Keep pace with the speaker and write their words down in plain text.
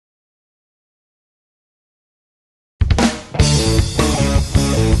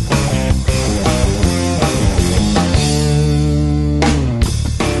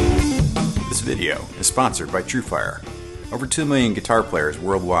Radio is sponsored by TrueFire. Over 2 million guitar players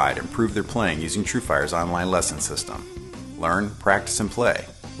worldwide improve their playing using TrueFire's online lesson system. Learn, practice, and play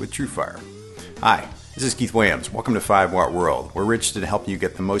with TrueFire. Hi, this is Keith Williams. Welcome to 5 Watt World, where we're interested in helping you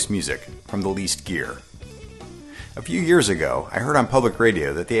get the most music from the least gear. A few years ago, I heard on public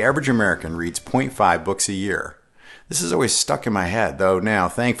radio that the average American reads 0.5 books a year. This has always stuck in my head, though now,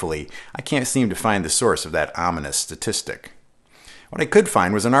 thankfully, I can't seem to find the source of that ominous statistic. What I could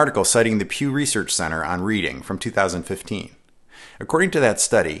find was an article citing the Pew Research Center on Reading from 2015. According to that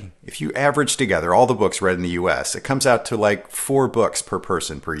study, if you average together all the books read in the U.S., it comes out to like 4 books per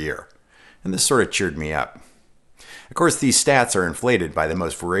person per year. And this sort of cheered me up. Of course, these stats are inflated by the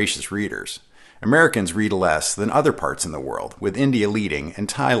most voracious readers. Americans read less than other parts in the world, with India leading and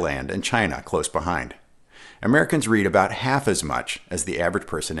Thailand and China close behind. Americans read about half as much as the average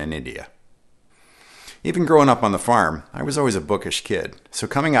person in India. Even growing up on the farm, I was always a bookish kid, so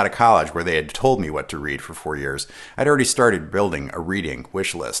coming out of college where they had told me what to read for 4 years, I'd already started building a reading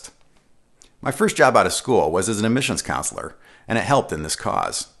wish list. My first job out of school was as an admissions counselor, and it helped in this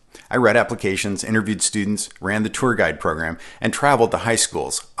cause. I read applications, interviewed students, ran the tour guide program, and traveled to high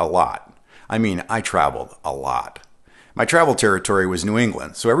schools a lot. I mean, I traveled a lot. My travel territory was New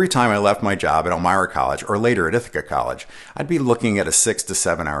England, so every time I left my job at Elmira College or later at Ithaca College, I'd be looking at a 6 to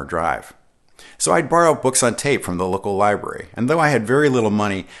 7 hour drive. So I'd borrow books on tape from the local library, and though I had very little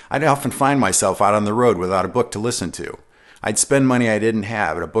money, I'd often find myself out on the road without a book to listen to. I'd spend money I didn't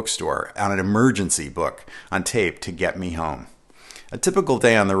have at a bookstore on an emergency book on tape to get me home. A typical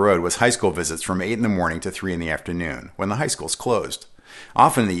day on the road was high school visits from 8 in the morning to 3 in the afternoon, when the high schools closed.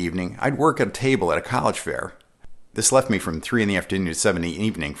 Often in the evening, I'd work at a table at a college fair. This left me from 3 in the afternoon to 7 in the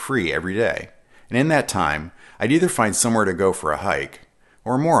evening free every day. And in that time, I'd either find somewhere to go for a hike,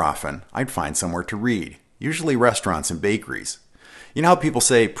 or more often, I'd find somewhere to read, usually restaurants and bakeries. You know how people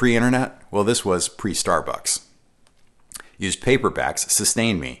say pre-internet? Well, this was pre-Starbucks. Used paperbacks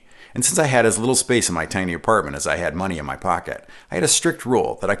sustained me, and since I had as little space in my tiny apartment as I had money in my pocket, I had a strict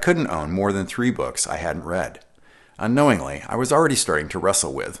rule that I couldn't own more than 3 books I hadn't read. Unknowingly, I was already starting to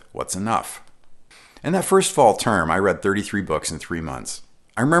wrestle with what's enough. In that first fall term, I read 33 books in 3 months.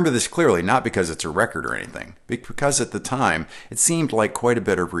 I remember this clearly not because it's a record or anything, but because at the time, it seemed like quite a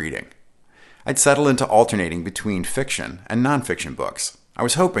bit of reading. I'd settle into alternating between fiction and nonfiction books. I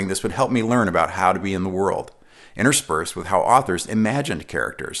was hoping this would help me learn about how to be in the world, interspersed with how authors imagined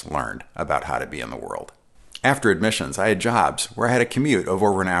characters learned about how to be in the world. After admissions, I had jobs where I had a commute of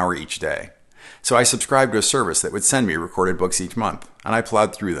over an hour each day. So I subscribed to a service that would send me recorded books each month, and I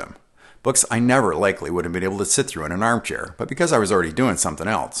plowed through them. Books I never likely would have been able to sit through in an armchair, but because I was already doing something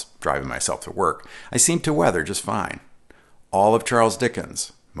else, driving myself to work, I seemed to weather just fine. All of Charles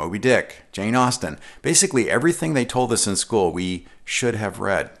Dickens, Moby Dick, Jane Austen, basically everything they told us in school we should have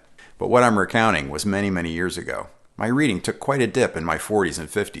read. But what I'm recounting was many, many years ago. My reading took quite a dip in my 40s and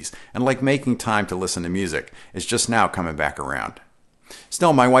 50s, and like making time to listen to music, is just now coming back around.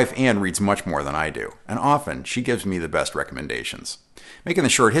 Still, my wife Ann reads much more than I do, and often she gives me the best recommendations. Making the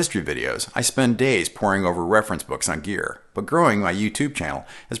short history videos, I spend days poring over reference books on gear, but growing my YouTube channel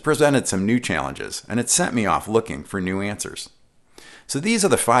has presented some new challenges, and it's sent me off looking for new answers. So these are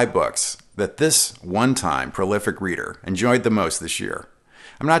the 5 books that this one-time prolific reader enjoyed the most this year.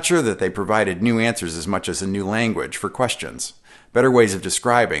 I'm not sure that they provided new answers as much as a new language for questions, better ways of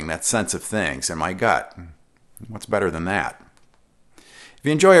describing that sense of things in my gut. What's better than that? If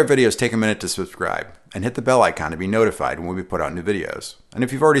you enjoy our videos, take a minute to subscribe and hit the bell icon to be notified when we put out new videos. And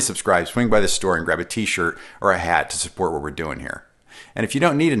if you've already subscribed, swing by the store and grab a t-shirt or a hat to support what we're doing here. And if you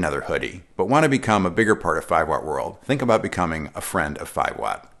don't need another hoodie, but want to become a bigger part of 5 Watt World, think about becoming a friend of 5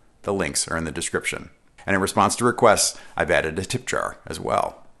 Watt. The links are in the description. And in response to requests, I've added a tip jar as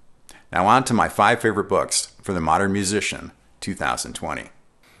well. Now on to my 5 favorite books for the modern musician, 2020.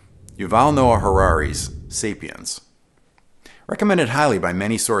 Yuval Noah Harari's Sapiens. Recommended highly by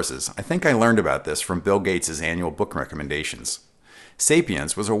many sources, I think I learned about this from Bill Gates' annual book recommendations.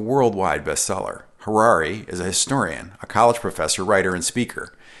 Sapiens was a worldwide bestseller. Harari is a historian, a college professor, writer, and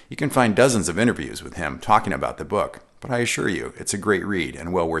speaker. You can find dozens of interviews with him talking about the book, but I assure you, it's a great read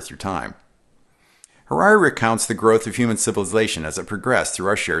and well worth your time. Harari recounts the growth of human civilization as it progressed through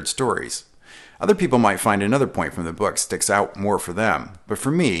our shared stories. Other people might find another point from the book sticks out more for them, but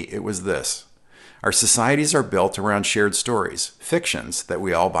for me, it was this. Our societies are built around shared stories, fictions that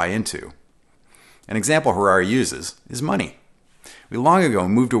we all buy into. An example Harari uses is money. We long ago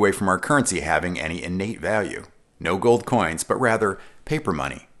moved away from our currency having any innate value. No gold coins, but rather paper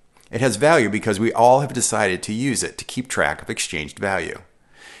money. It has value because we all have decided to use it to keep track of exchanged value.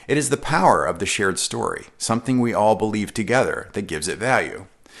 It is the power of the shared story, something we all believe together, that gives it value.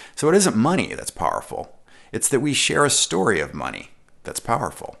 So it isn't money that's powerful. It's that we share a story of money that's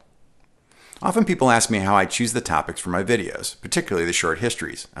powerful. Often people ask me how I choose the topics for my videos, particularly the short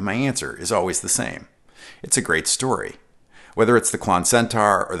histories, and my answer is always the same. It's a great story. Whether it's the Klon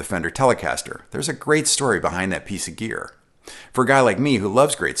Centaur or the Fender Telecaster, there's a great story behind that piece of gear. For a guy like me who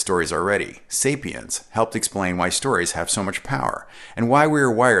loves great stories already, Sapiens helped explain why stories have so much power and why we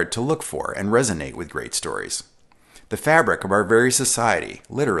are wired to look for and resonate with great stories. The fabric of our very society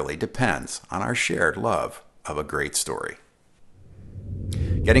literally depends on our shared love of a great story.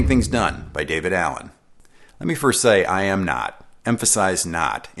 Getting Things Done by David Allen. Let me first say I am not, emphasize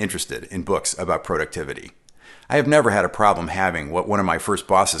not, interested in books about productivity. I have never had a problem having what one of my first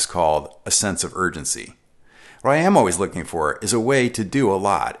bosses called a sense of urgency. What I am always looking for is a way to do a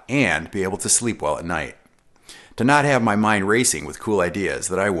lot and be able to sleep well at night. To not have my mind racing with cool ideas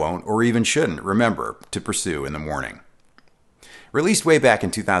that I won't or even shouldn't remember to pursue in the morning. Released way back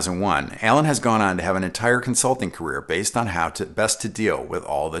in 2001, Allen has gone on to have an entire consulting career based on how best to deal with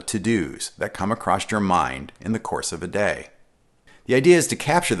all the to-dos that come across your mind in the course of a day. The idea is to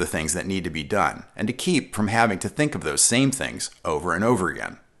capture the things that need to be done and to keep from having to think of those same things over and over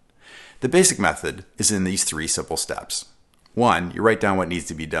again. The basic method is in these 3 simple steps. 1, you write down what needs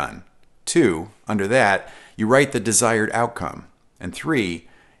to be done. 2, under that, you write the desired outcome. And 3,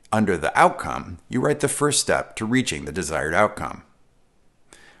 under the outcome, you write the first step to reaching the desired outcome.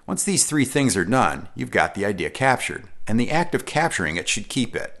 Once these 3 things are done, you've got the idea captured, and the act of capturing it should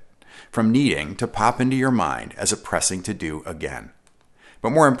keep it from needing to pop into your mind as a pressing to do again.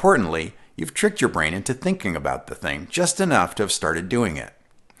 But more importantly, you've tricked your brain into thinking about the thing just enough to have started doing it.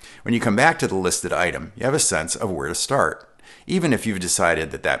 When you come back to the listed item, you have a sense of where to start, even if you've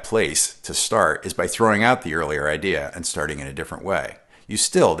decided that that place to start is by throwing out the earlier idea and starting in a different way. You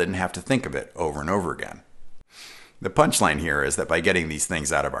still didn't have to think of it over and over again. The punchline here is that by getting these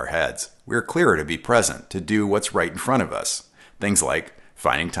things out of our heads, we're clearer to be present, to do what's right in front of us. Things like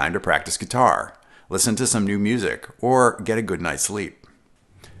finding time to practice guitar, listen to some new music, or get a good night's sleep.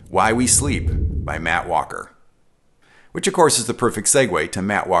 Why We Sleep by Matt Walker. Which of course is the perfect segue to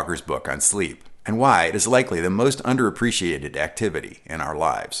Matt Walker's book on sleep, and why it is likely the most underappreciated activity in our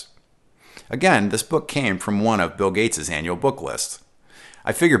lives. Again, this book came from one of Bill Gates' annual book lists.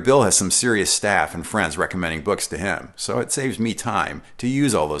 I figure Bill has some serious staff and friends recommending books to him, so it saves me time to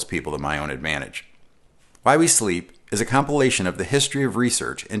use all those people to my own advantage. Why We Sleep is a compilation of the history of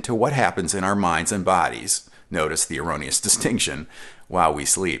research into what happens in our minds and bodies, notice the erroneous distinction, while we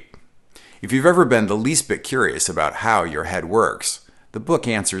sleep. If you've ever been the least bit curious about how your head works, the book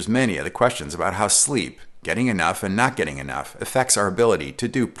answers many of the questions about how sleep, getting enough and not getting enough, affects our ability to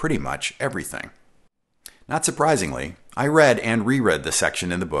do pretty much everything. Not surprisingly, I read and reread the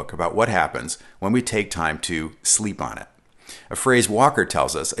section in the book about what happens when we take time to sleep on it, a phrase Walker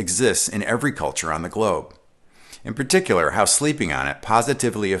tells us exists in every culture on the globe. In particular, how sleeping on it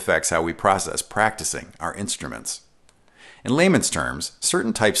positively affects how we process practicing our instruments. In layman's terms,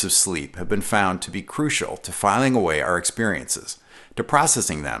 certain types of sleep have been found to be crucial to filing away our experiences, to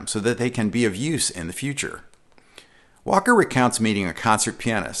processing them so that they can be of use in the future. Walker recounts meeting a concert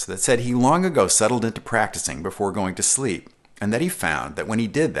pianist that said he long ago settled into practicing before going to sleep, and that he found that when he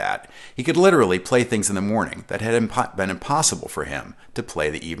did that, he could literally play things in the morning that had been impossible for him to play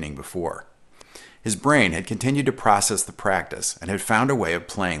the evening before. His brain had continued to process the practice and had found a way of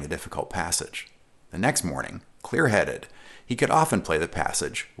playing the difficult passage. The next morning, clear-headed, he could often play the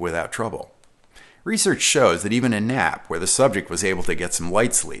passage without trouble. Research shows that even a nap where the subject was able to get some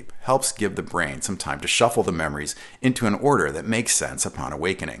light sleep helps give the brain some time to shuffle the memories into an order that makes sense upon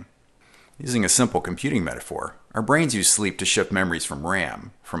awakening. Using a simple computing metaphor, our brains use sleep to shift memories from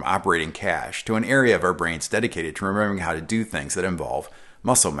RAM, from operating cache, to an area of our brains dedicated to remembering how to do things that involve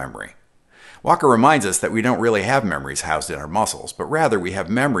muscle memory. Walker reminds us that we don't really have memories housed in our muscles, but rather we have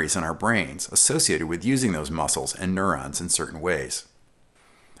memories in our brains associated with using those muscles and neurons in certain ways.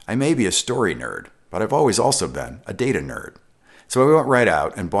 I may be a story nerd, but I've always also been a data nerd. So I went right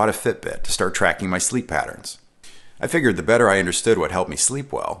out and bought a Fitbit to start tracking my sleep patterns. I figured the better I understood what helped me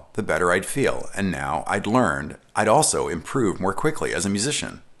sleep well, the better I'd feel, and now I'd learned I'd also improve more quickly as a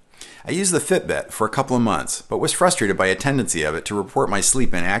musician. I used the Fitbit for a couple of months, but was frustrated by a tendency of it to report my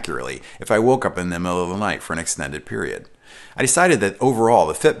sleep inaccurately if I woke up in the middle of the night for an extended period. I decided that overall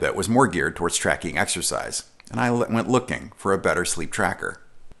the Fitbit was more geared towards tracking exercise, and I went looking for a better sleep tracker.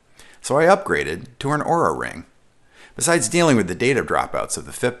 So I upgraded to an Oura Ring. Besides dealing with the data dropouts of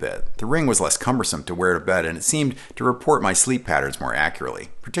the Fitbit, the ring was less cumbersome to wear to bed, and it seemed to report my sleep patterns more accurately,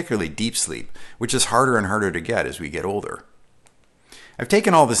 particularly deep sleep, which is harder and harder to get as we get older. I've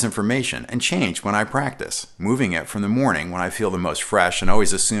taken all this information and changed when I practice, moving it from the morning when I feel the most fresh and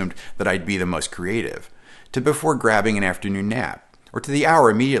always assumed that I'd be the most creative, to before grabbing an afternoon nap, or to the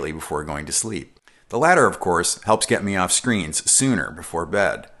hour immediately before going to sleep. The latter, of course, helps get me off screens sooner before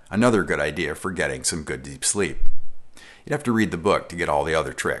bed, another good idea for getting some good deep sleep. You'd have to read the book to get all the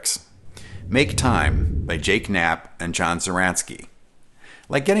other tricks. Make Time by Jake Knapp and John Zaransky.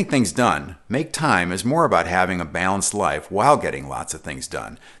 Like getting things done, Make Time is more about having a balanced life while getting lots of things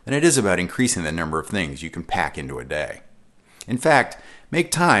done than it is about increasing the number of things you can pack into a day. In fact,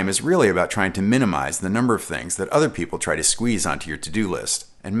 Make Time is really about trying to minimize the number of things that other people try to squeeze onto your to-do list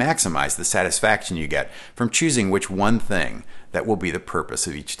and maximize the satisfaction you get from choosing which one thing that will be the purpose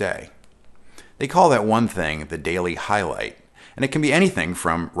of each day. They call that one thing the daily highlight, and it can be anything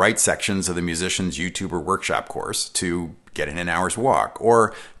from write sections of the musician's YouTube or workshop course to get in an hour's walk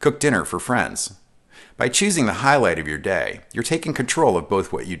or cook dinner for friends. By choosing the highlight of your day, you're taking control of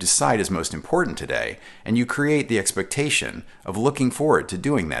both what you decide is most important today and you create the expectation of looking forward to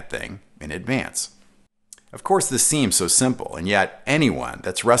doing that thing in advance. Of course, this seems so simple, and yet anyone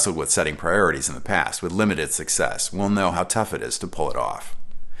that's wrestled with setting priorities in the past with limited success will know how tough it is to pull it off.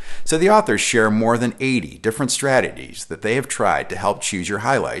 So the authors share more than 80 different strategies that they have tried to help choose your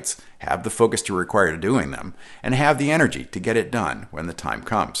highlights, have the focus to require doing them, and have the energy to get it done when the time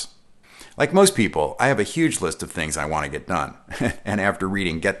comes. Like most people, I have a huge list of things I want to get done. And after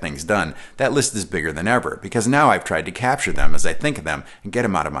reading Get Things Done, that list is bigger than ever because now I've tried to capture them as I think of them and get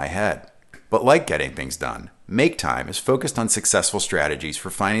them out of my head. But like Getting Things Done, Make Time is focused on successful strategies for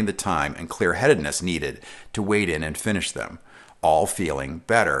finding the time and clear-headedness needed to wade in and finish them, all feeling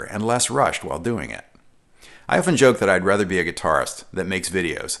better and less rushed while doing it. I often joke that I'd rather be a guitarist that makes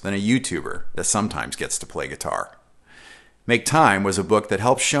videos than a YouTuber that sometimes gets to play guitar. Make Time was a book that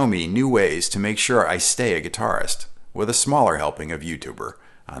helped show me new ways to make sure I stay a guitarist, with a smaller helping of YouTuber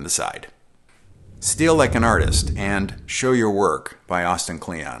on the side. Steal Like an Artist and Show Your Work by Austin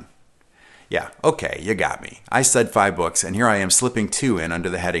Kleon. Yeah, okay, you got me. I said 5 books, and here I am slipping 2 in under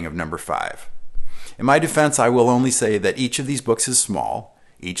the heading of number 5. In my defense, I will only say that each of these books is small,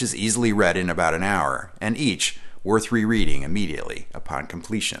 each is easily read in about an hour, and each worth rereading immediately upon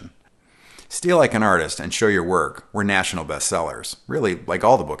completion. Steal Like an Artist and Show Your Work were national bestsellers, really like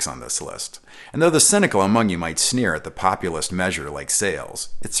all the books on this list. And though the cynical among you might sneer at the populist measure like sales,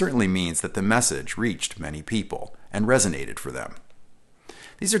 it certainly means that the message reached many people and resonated for them.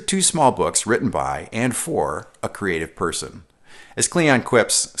 These are 2 small books written by and for a creative person. As Kleon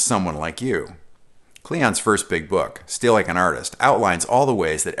quips, someone like you. Kleon's first big book, Steal Like an Artist, outlines all the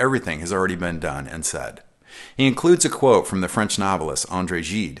ways that everything has already been done and said. He includes a quote from the French novelist André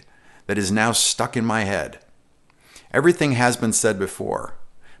Gide that is now stuck in my head. Everything has been said before,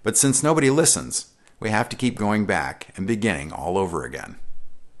 but since nobody listens, we have to keep going back and beginning all over again.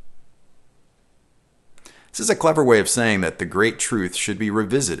 This is a clever way of saying that the great truth should be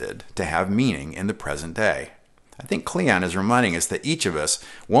revisited to have meaning in the present day. I think Kleon is reminding us that each of us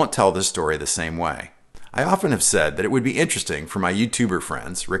won't tell this story the same way. I often have said that it would be interesting for my YouTuber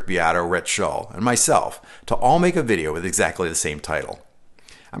friends, Rick Beato, Rhett Shull, and myself to all make a video with exactly the same title.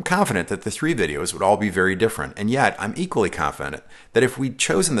 I'm confident that the 3 videos would all be very different, and yet I'm equally confident that if we'd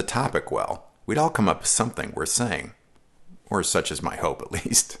chosen the topic well, we'd all come up with something worth saying. Or such is my hope, at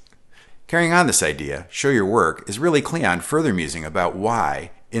least. Carrying on this idea, Show Your Work is really Kleon further musing about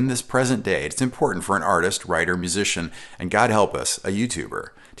why, in this present day, it's important for an artist, writer, musician, and God help us, a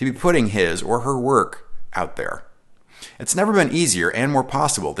YouTuber, to be putting his or her work out there. It's never been easier and more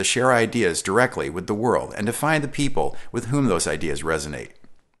possible to share ideas directly with the world and to find the people with whom those ideas resonate.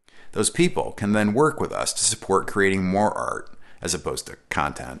 Those people can then work with us to support creating more art, as opposed to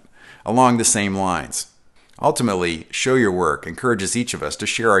content, along the same lines. Ultimately, Show Your Work encourages each of us to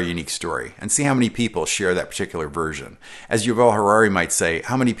share our unique story and see how many people share that particular version. As Yuval Harari might say,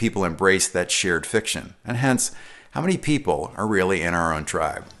 how many people embrace that shared fiction, and hence, how many people are really in our own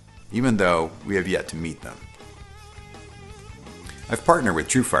tribe, even though we have yet to meet them. I've partnered with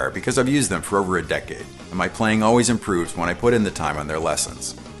TrueFire because I've used them for over a decade, and my playing always improves when I put in the time on their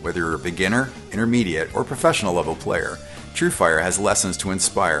lessons. Whether you're a beginner, intermediate, or professional level player, TrueFire has lessons to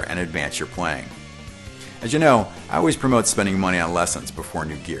inspire and advance your playing. As you know, I always promote spending money on lessons before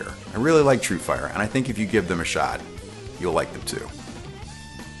new gear. I really like TrueFire, and I think if you give them a shot, you'll like them too.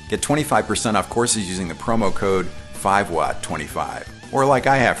 Get 25% off courses using the promo code 5watt25. Or like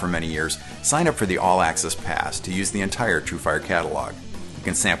I have for many years, sign up for the All Access Pass to use the entire TrueFire catalog. You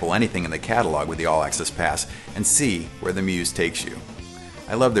can sample anything in the catalog with the All Access Pass and see where the muse takes you.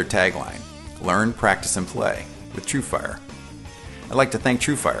 I love their tagline, learn, practice, and play with TrueFire. I'd like to thank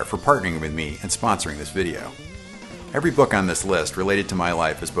TrueFire for partnering with me and sponsoring this video. Every book on this list related to my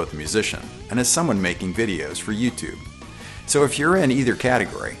life as both a musician and as someone making videos for YouTube. So if you're in either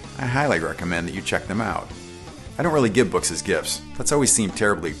category, I highly recommend that you check them out. I don't really give books as gifts. That's always seemed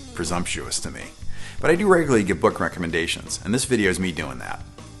terribly presumptuous to me. But I do regularly give book recommendations, and this video is me doing that.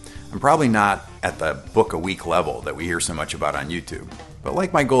 I'm probably not at the book a week level that we hear so much about on YouTube. But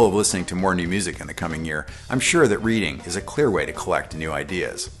like my goal of listening to more new music in the coming year, I'm sure that reading is a clear way to collect new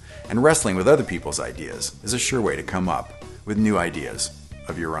ideas. And wrestling with other people's ideas is a sure way to come up with new ideas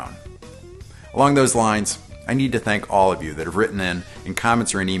of your own. Along those lines, I need to thank all of you that have written in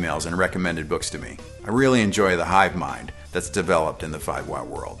comments or in emails and recommended books to me. I really enjoy the hive mind that's developed in the 5-watt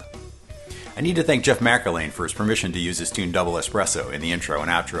world. I need to thank Jeff McElwain for his permission to use his tune Double Espresso in the intro and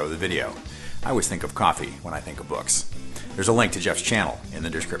outro of the video. I always think of coffee when I think of books. There's a link to Jeff's channel in the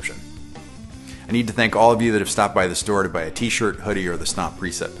description. I need to thank all of you that have stopped by the store to buy a t-shirt, hoodie, or the Stomp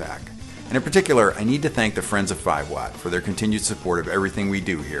preset pack. And in particular, I need to thank the friends of 5-watt for their continued support of everything we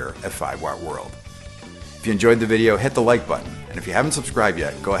do here at 5-watt World. If you enjoyed the video, hit the like button, and if you haven't subscribed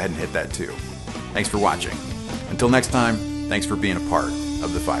yet, go ahead and hit that too. Thanks for watching. Until next time, thanks for being a part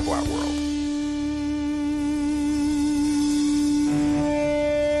of the 5-watt World.